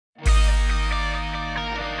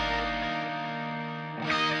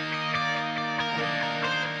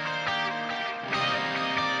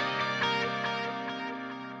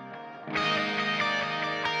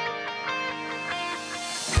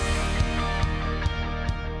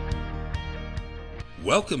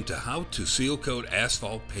Welcome to How to Sealcoat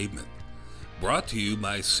Asphalt Pavement, brought to you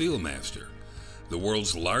by SealMaster, the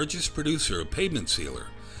world's largest producer of pavement sealer,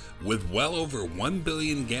 with well over 1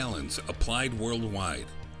 billion gallons applied worldwide.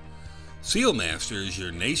 SealMaster is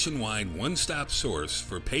your nationwide one-stop source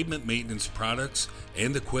for pavement maintenance products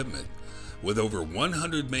and equipment, with over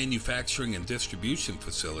 100 manufacturing and distribution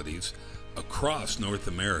facilities across North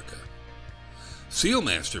America.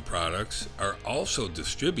 SealMaster products are also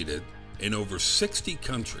distributed in over 60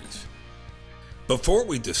 countries. Before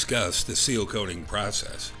we discuss the seal coating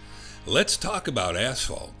process, let's talk about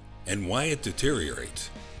asphalt and why it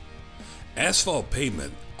deteriorates. Asphalt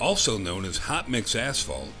pavement, also known as hot mix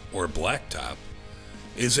asphalt or blacktop,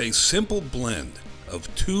 is a simple blend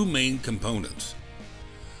of two main components: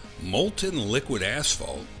 molten liquid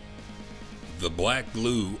asphalt, the black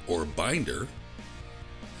glue or binder,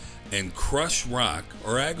 and crushed rock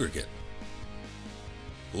or aggregate.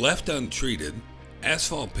 Left untreated,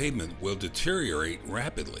 asphalt pavement will deteriorate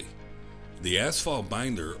rapidly. The asphalt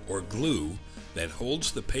binder or glue that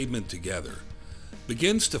holds the pavement together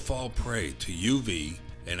begins to fall prey to UV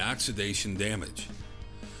and oxidation damage.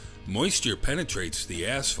 Moisture penetrates the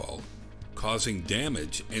asphalt, causing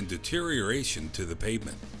damage and deterioration to the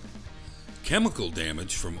pavement. Chemical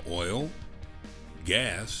damage from oil,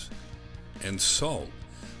 gas, and salt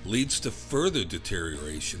leads to further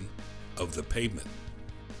deterioration of the pavement.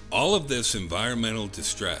 All of this environmental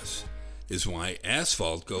distress is why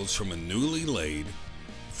asphalt goes from a newly laid,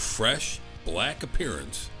 fresh, black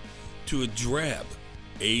appearance to a drab,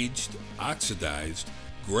 aged, oxidized,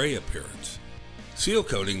 gray appearance. Seal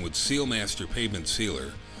coating with SealMaster Pavement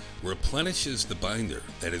Sealer replenishes the binder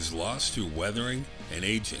that is lost through weathering and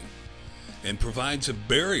aging, and provides a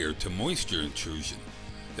barrier to moisture intrusion,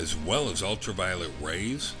 as well as ultraviolet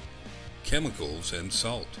rays, chemicals, and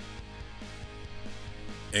salt.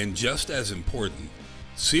 And just as important,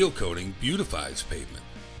 seal coating beautifies pavement,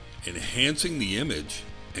 enhancing the image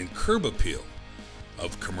and curb appeal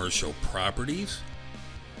of commercial properties,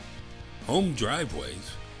 home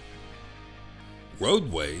driveways,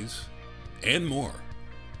 roadways, and more.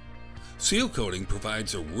 Seal coating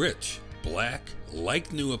provides a rich, black,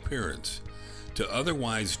 like new appearance to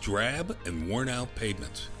otherwise drab and worn out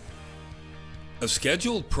pavements. A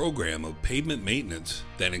scheduled program of pavement maintenance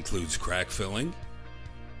that includes crack filling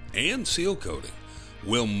and seal coating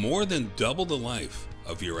will more than double the life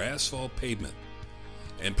of your asphalt pavement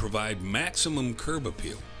and provide maximum curb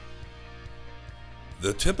appeal.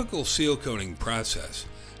 The typical seal coating process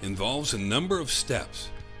involves a number of steps,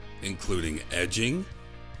 including edging,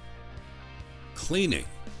 cleaning,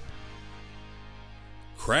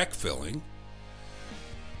 crack filling,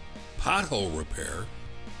 pothole repair,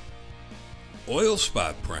 oil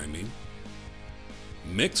spot priming,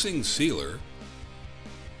 mixing sealer,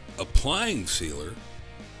 applying sealer,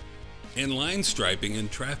 and line striping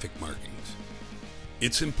and traffic markings.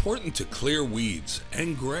 It's important to clear weeds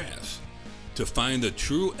and grass to find the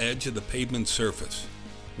true edge of the pavement surface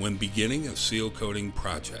when beginning a seal coating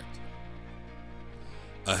project.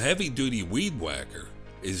 A heavy-duty weed whacker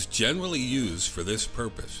is generally used for this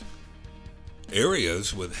purpose.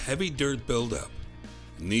 Areas with heavy dirt buildup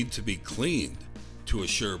need to be cleaned to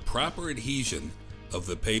assure proper adhesion of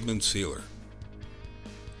the pavement sealer.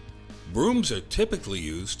 Brooms are typically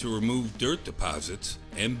used to remove dirt deposits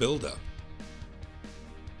and buildup.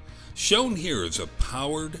 Shown here is a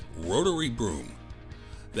powered rotary broom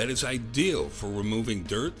that is ideal for removing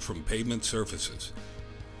dirt from pavement surfaces.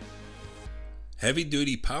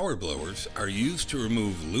 Heavy-duty power blowers are used to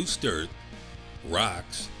remove loose dirt,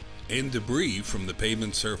 rocks, and debris from the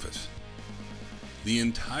pavement surface. The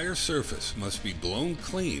entire surface must be blown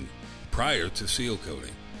clean prior to seal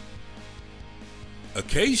coating.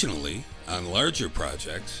 Occasionally, on larger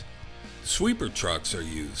projects, sweeper trucks are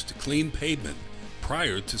used to clean pavement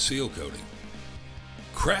prior to seal coating.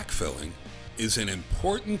 Crack filling is an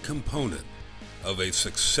important component of a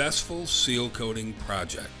successful seal coating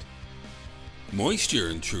project. Moisture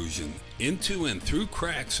intrusion into and through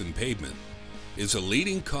cracks in pavement is a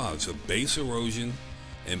leading cause of base erosion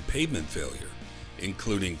and pavement failure,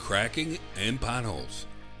 including cracking and potholes.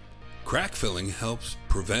 Crack filling helps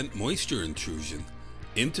prevent moisture intrusion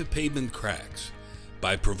into pavement cracks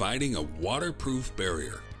by providing a waterproof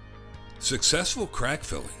barrier. Successful crack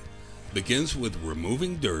filling begins with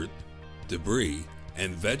removing dirt, debris,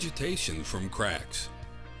 and vegetation from cracks.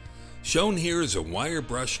 Shown here is a wire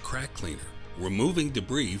brush crack cleaner removing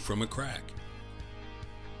debris from a crack.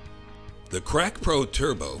 The Crack Pro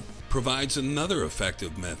Turbo provides another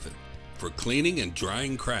effective method for cleaning and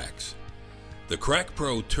drying cracks. The Crack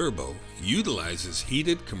Pro Turbo utilizes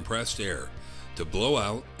heated compressed air to blow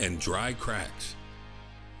out and dry cracks.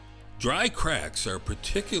 Dry cracks are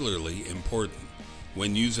particularly important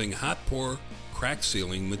when using hot pour crack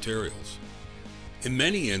sealing materials. In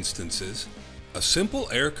many instances, a simple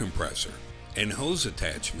air compressor and hose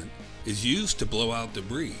attachment is used to blow out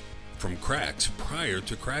debris from cracks prior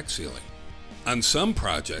to crack sealing. On some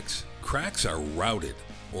projects, cracks are routed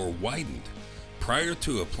or widened prior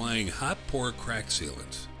to applying hot pour crack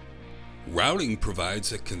sealants. Routing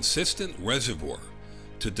provides a consistent reservoir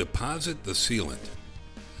to deposit the sealant.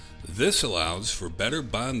 This allows for better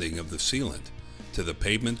bonding of the sealant to the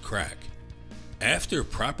pavement crack. After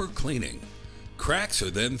proper cleaning, cracks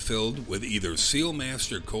are then filled with either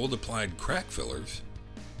SealMaster cold applied crack fillers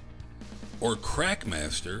or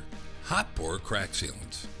CrackMaster hot pour crack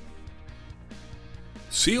sealants.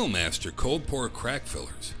 SealMaster cold pour crack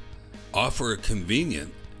fillers offer a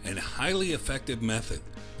convenient and highly effective method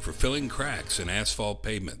for filling cracks in asphalt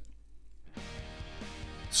pavement.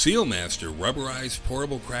 SealMaster rubberized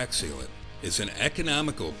pourable crack sealant is an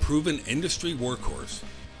economical, proven industry workhorse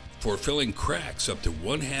for filling cracks up to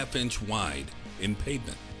 1/2 inch wide in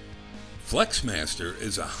pavement. FlexMaster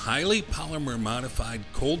is a highly polymer modified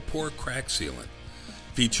cold pour crack sealant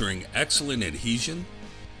featuring excellent adhesion,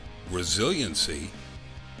 resiliency,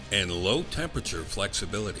 and low temperature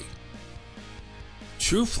flexibility.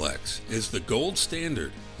 TrueFlex is the gold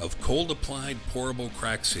standard of cold applied pourable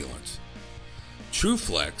crack sealants.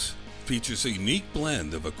 TrueFlex features a unique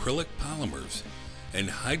blend of acrylic polymers and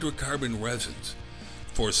hydrocarbon resins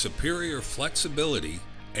for superior flexibility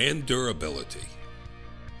and durability.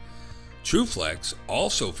 TrueFlex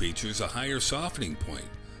also features a higher softening point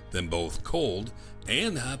than both cold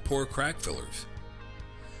and hot pour crack fillers.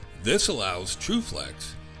 This allows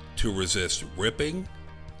TrueFlex to resist ripping,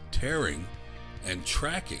 tearing, and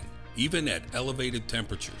tracking even at elevated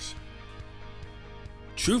temperatures.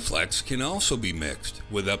 TrueFlex can also be mixed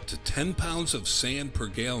with up to 10 pounds of sand per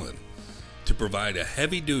gallon to provide a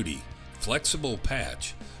heavy-duty, flexible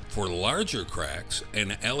patch for larger cracks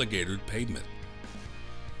and alligator pavement.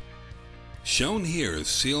 Shown here is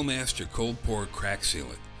SealMaster cold pour crack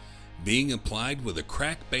sealant being applied with a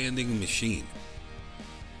crack banding machine.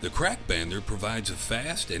 The crack bander provides a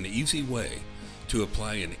fast and easy way to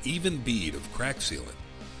apply an even bead of crack sealant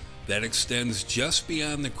that extends just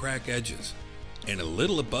beyond the crack edges and a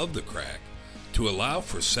little above the crack to allow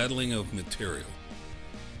for settling of material.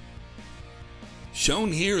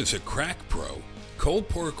 Shown here is a Crack Pro cold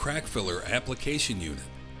pour crack filler application unit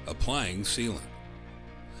applying sealant.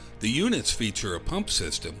 The units feature a pump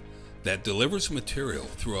system that delivers material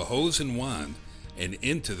through a hose and wand and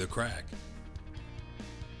into the crack.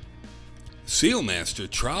 SealMaster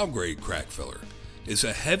trial grade crack filler is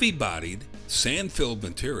a heavy-bodied, sand-filled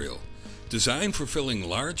material designed for filling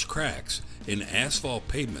large cracks in asphalt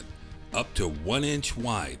pavement up to 1 inch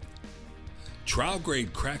wide. Trial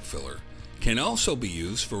grade crack filler can also be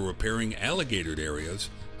used for repairing alligator areas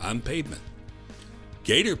on pavement.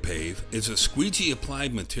 Gator Pave is a squeegee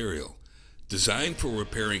applied material designed for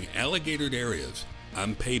repairing alligator areas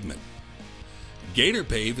on pavement. Gator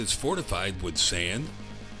Pave is fortified with sand,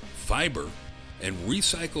 fiber, and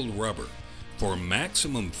recycled rubber for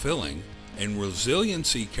maximum filling and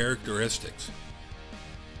resiliency characteristics.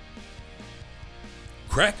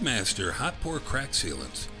 CrackMaster hot pour crack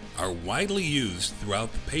sealants are widely used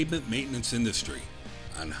throughout the pavement maintenance industry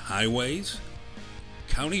on highways,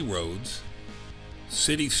 county roads,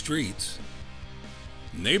 city streets,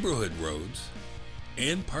 neighborhood roads,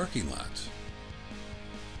 and parking lots.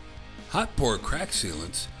 Hot pour crack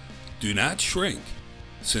sealants do not shrink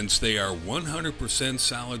since they are 100%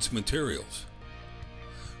 solids materials.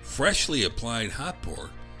 Freshly applied hot pour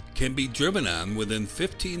can be driven on within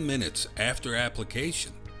 15 minutes after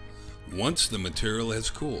application once the material has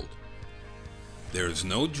cooled. There is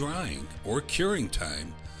no drying or curing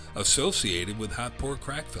time associated with hot pour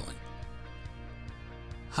crack filling.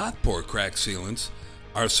 Hot pour crack sealants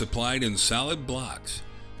are supplied in solid blocks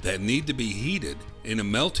that need to be heated in a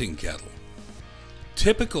melting kettle.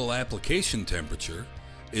 Typical application temperature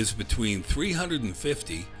is between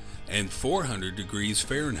 350 and 400 degrees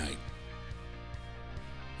Fahrenheit.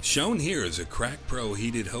 Shown here is a Crack Pro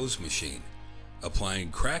heated hose machine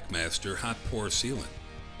applying CrackMaster hot pour sealant.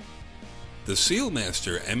 The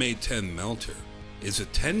SealMaster MA10 melter is a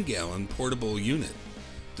 10-gallon portable unit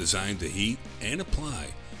designed to heat and apply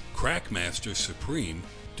CrackMaster Supreme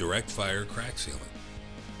direct fire crack sealant.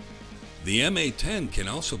 The MA10 can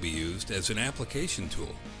also be used as an application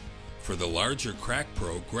tool for the larger Crack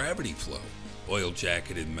Pro gravity flow oil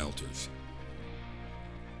jacketed melters.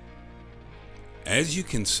 As you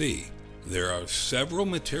can see, there are several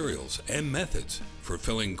materials and methods for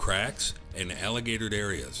filling cracks and alligator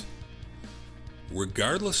areas.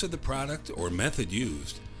 Regardless of the product or method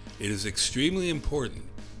used, it is extremely important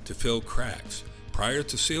to fill cracks prior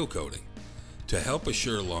to seal coating to help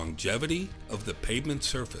assure longevity of the pavement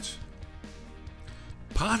surface.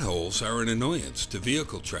 Potholes are an annoyance to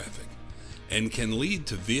vehicle traffic and can lead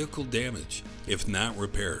to vehicle damage if not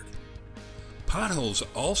repaired. Potholes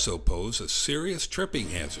also pose a serious tripping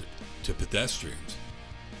hazard to pedestrians.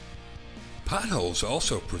 Potholes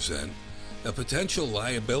also present a potential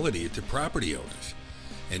liability to property owners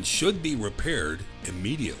and should be repaired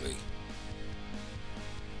immediately.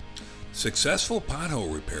 Successful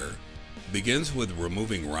pothole repair begins with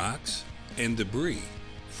removing rocks and debris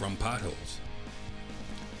from potholes.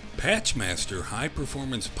 PatchMaster High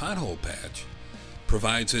Performance Pothole Patch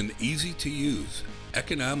provides an easy-to-use,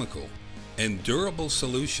 economical, and durable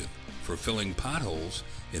solution for filling potholes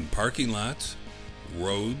in parking lots,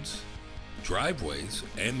 roads, driveways,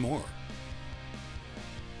 and more.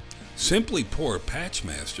 Simply pour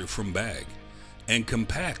PatchMaster from bag and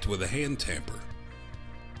compact with a hand tamper.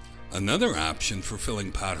 Another option for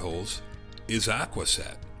filling potholes is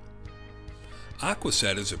Aquaset.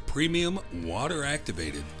 Aquaset is a premium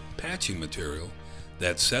water-activated patching material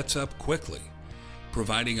that sets up quickly,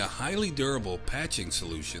 providing a highly durable patching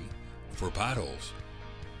solution for potholes.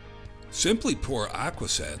 Simply pour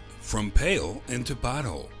Aquaset from pail into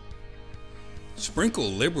pothole. Sprinkle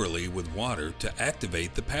liberally with water to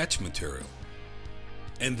activate the patch material,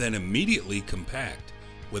 and then immediately compact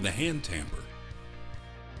with a hand tamper.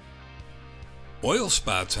 Oil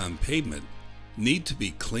spots on pavement need to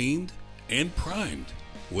be cleaned and primed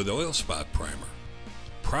with oil spot primer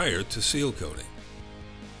prior to seal coating.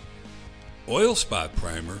 Oil spot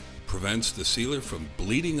primer prevents the sealer from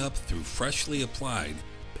bleeding up through freshly applied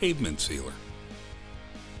pavement sealer.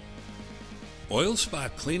 Oil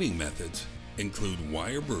spot cleaning methods include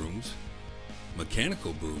wire brooms,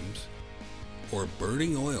 mechanical brooms, or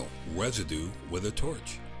burning oil residue with a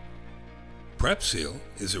torch. Prep Seal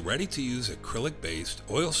is a ready-to-use acrylic-based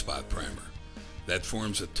oil spot primer that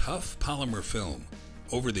forms a tough polymer film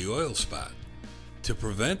over the oil spot to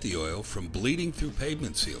prevent the oil from bleeding through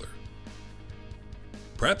pavement sealer.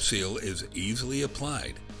 Prep Seal is easily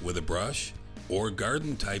applied with a brush or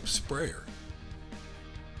garden-type sprayer.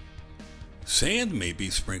 Sand may be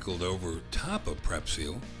sprinkled over top of Prep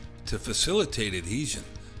Seal to facilitate adhesion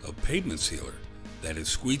of pavement sealer that is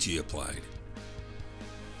squeegee applied.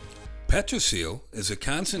 Petroseal is a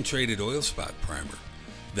concentrated oil spot primer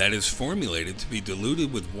that is formulated to be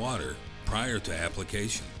diluted with water prior to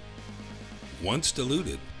application. Once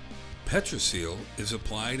diluted, Petroseal is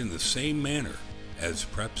applied in the same manner as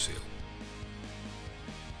Prep Seal.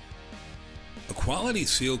 A quality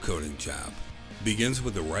seal coating job begins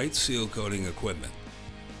with the right seal coating equipment.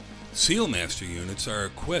 SealMaster units are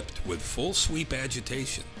equipped with full sweep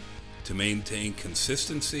agitation to maintain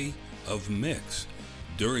consistency of mix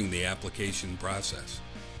during the application process.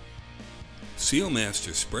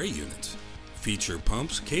 SealMaster spray units feature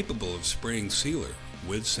pumps capable of spraying sealer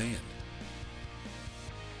with sand.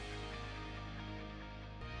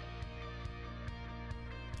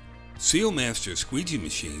 SealMaster squeegee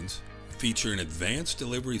machines feature an advanced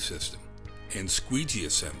delivery system and squeegee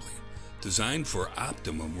assembly designed for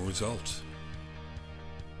optimum results.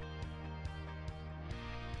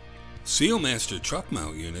 SealMaster truck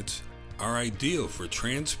mount units are ideal for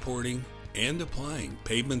transporting and applying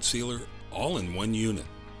pavement sealer all in one unit.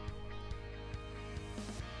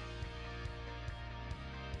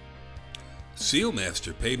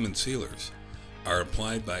 SealMaster pavement sealers are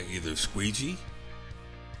applied by either squeegee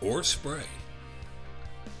or spray.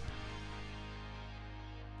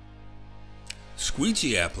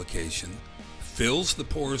 Squeegee application fills the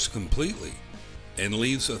pores completely and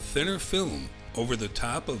leaves a thinner film over the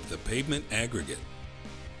top of the pavement aggregate.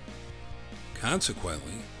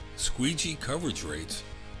 Consequently, squeegee coverage rates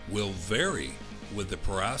will vary with the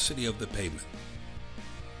porosity of the pavement.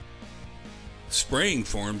 Spraying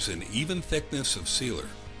forms an even thickness of sealer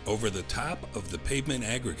over the top of the pavement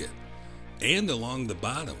aggregate and along the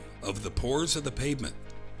bottom of the pores of the pavement.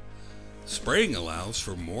 Spraying allows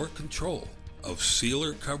for more control of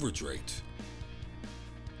sealer coverage rates.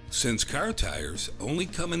 Since car tires only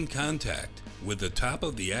come in contact with the top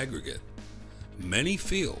of the aggregate, many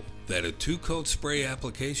feel that a two-coat spray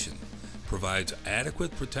application provides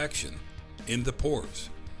adequate protection in the pores.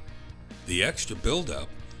 The extra buildup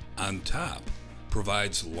on top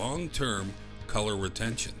provides long-term color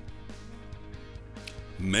retention.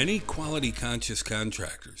 Many quality-conscious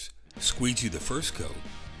contractors squeegee the first coat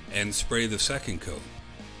and spray the second coat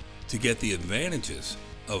to get the advantages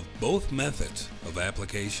of both methods of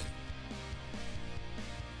application.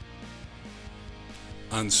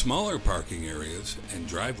 On smaller parking areas and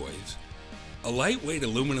driveways, a lightweight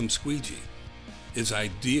aluminum squeegee is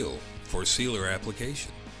ideal for sealer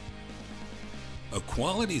application. A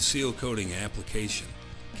quality seal coating application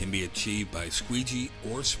can be achieved by squeegee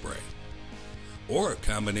or spray, or a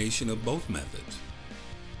combination of both methods.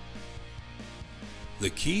 The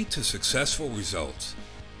key to successful results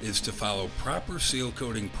is to follow proper seal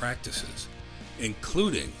coating practices,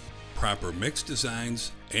 including proper mix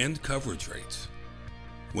designs and coverage rates.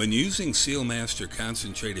 When using SealMaster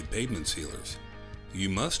concentrated pavement sealers, you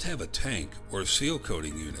must have a tank or seal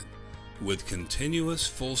coating unit with continuous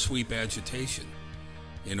full sweep agitation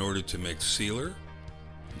in order to mix sealer,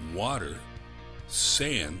 water,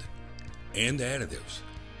 sand, and additives.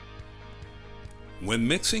 When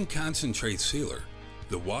mixing concentrate sealer,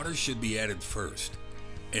 the water should be added first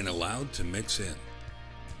and allowed to mix in.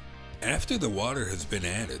 After the water has been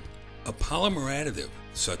added, a polymer additive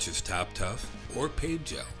such as Top Tough or Pave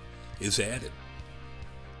Gel is added.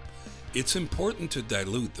 It's important to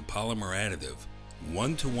dilute the polymer additive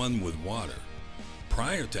 1-to-1 with water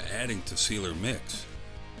prior to adding to sealer mix.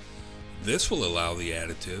 This will allow the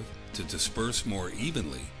additive to disperse more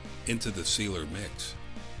evenly into the sealer mix.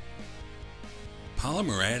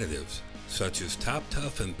 Polymer additives such as Top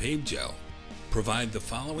Tough and Pave Gel provide the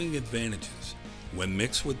following advantages when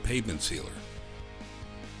mixed with pavement sealer.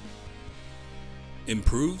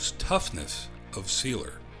 Improves toughness of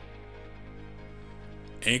sealer.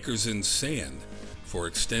 Anchors in sand for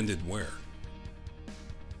extended wear.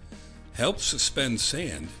 Helps suspend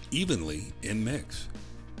sand evenly in mix.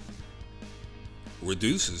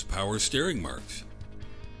 Reduces power steering marks.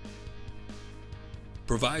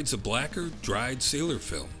 Provides a blacker dried sealer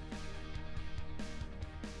film.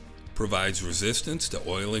 Provides resistance to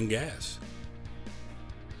oil and gas.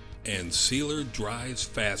 And sealer dries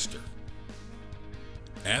faster.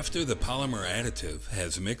 After the polymer additive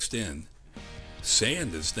has mixed in,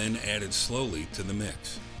 sand is then added slowly to the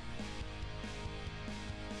mix.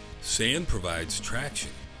 Sand provides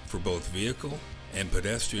traction for both vehicle and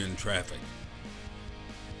pedestrian traffic.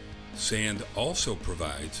 Sand also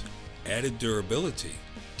provides added durability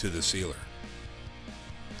to the sealer.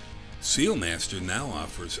 SealMaster now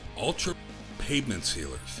offers Ultra Pavement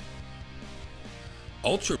Sealers.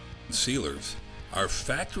 Ultra Sealers are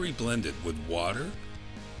factory blended with water,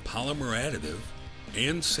 polymer additive,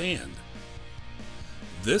 and sand.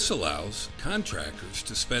 This allows contractors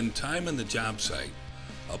to spend time on the job site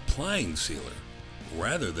applying sealer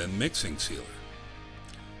rather than mixing sealer.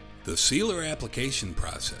 The sealer application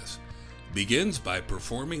process begins by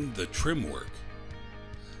performing the trim work.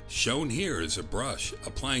 Shown here is a brush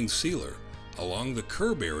applying sealer along the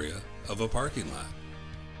curb area of a parking lot.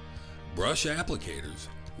 Brush applicators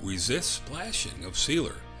resist splashing of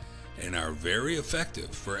sealer and are very effective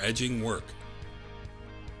for edging work.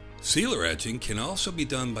 Sealer edging can also be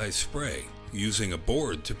done by spray using a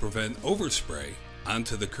board to prevent overspray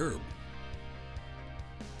onto the curb.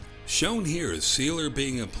 Shown here is sealer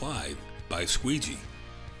being applied by squeegee.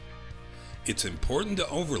 It's important to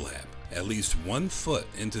overlap at least 1 foot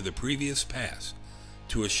into the previous pass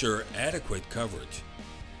to assure adequate coverage.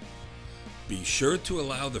 Be sure to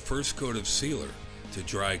allow the first coat of sealer to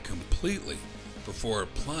dry completely before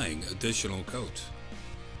applying additional coats.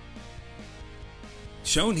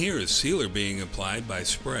 Shown here is sealer being applied by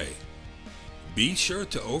spray. Be sure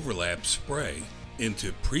to overlap spray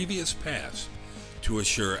into previous pass to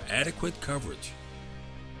assure adequate coverage.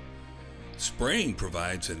 Spraying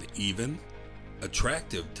provides an even,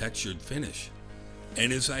 attractive textured finish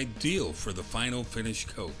and is ideal for the final finish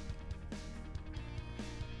coat.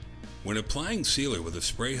 When applying sealer with a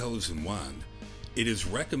spray hose and wand, it is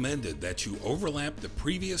recommended that you overlap the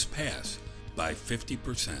previous pass by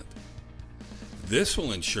 50%. This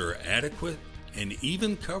will ensure adequate and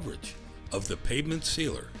even coverage of the pavement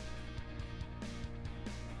sealer.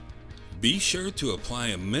 Be sure to apply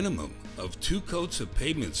a minimum of 2 coats of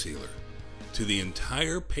pavement sealer to the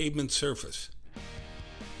entire pavement surface.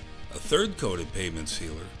 A 3rd coat of pavement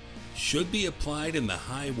sealer should be applied in the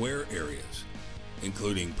high wear areas,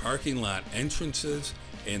 including parking lot entrances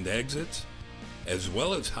and exits, as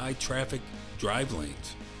well as high traffic drive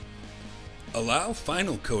lanes. Allow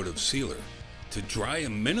final coat of sealer to dry a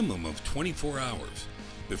minimum of 24 hours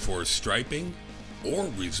before striping or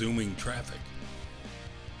resuming traffic.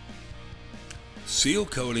 Seal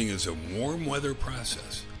coating is a warm weather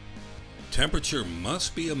process. Temperature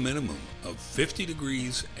must be a minimum of 50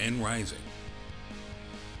 degrees and rising.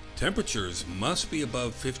 Temperatures must be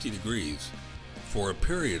above 50 degrees for a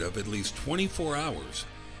period of at least 24 hours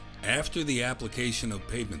after the application of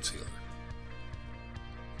pavement sealer.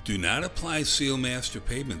 Do not apply SealMaster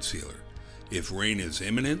pavement sealer if rain is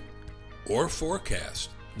imminent or forecast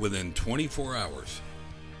within 24 hours.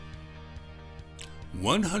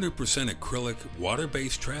 100% acrylic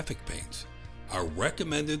water-based traffic paints are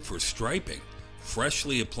recommended for striping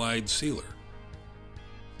freshly applied sealer.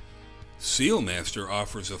 SealMaster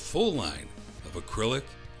offers a full line of acrylic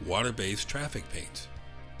water-based traffic paints.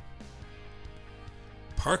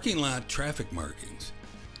 Parking lot traffic markings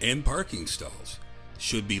and parking stalls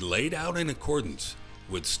should be laid out in accordance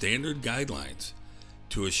with standard guidelines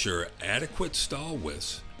to assure adequate stall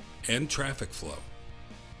widths and traffic flow.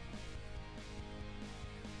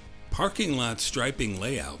 Parking lot striping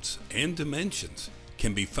layouts and dimensions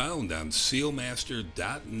can be found on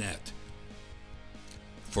SealMaster.net.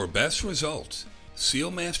 For best results,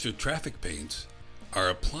 SealMaster traffic paints are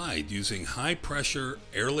applied using high-pressure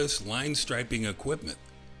airless line striping equipment.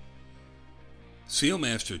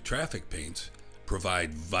 SealMaster traffic paints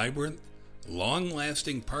provide vibrant,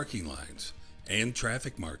 long-lasting parking lines and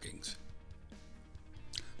traffic markings.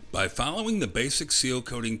 By following the basic seal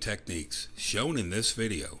coating techniques shown in this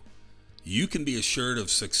video, you can be assured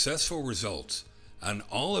of successful results on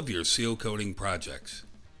all of your seal coating projects.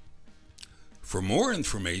 For more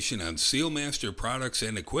information on SealMaster products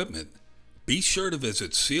and equipment, be sure to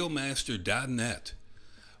visit SealMaster.net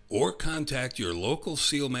or contact your local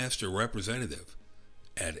SealMaster representative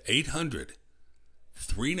at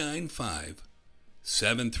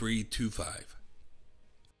 800-395-7325.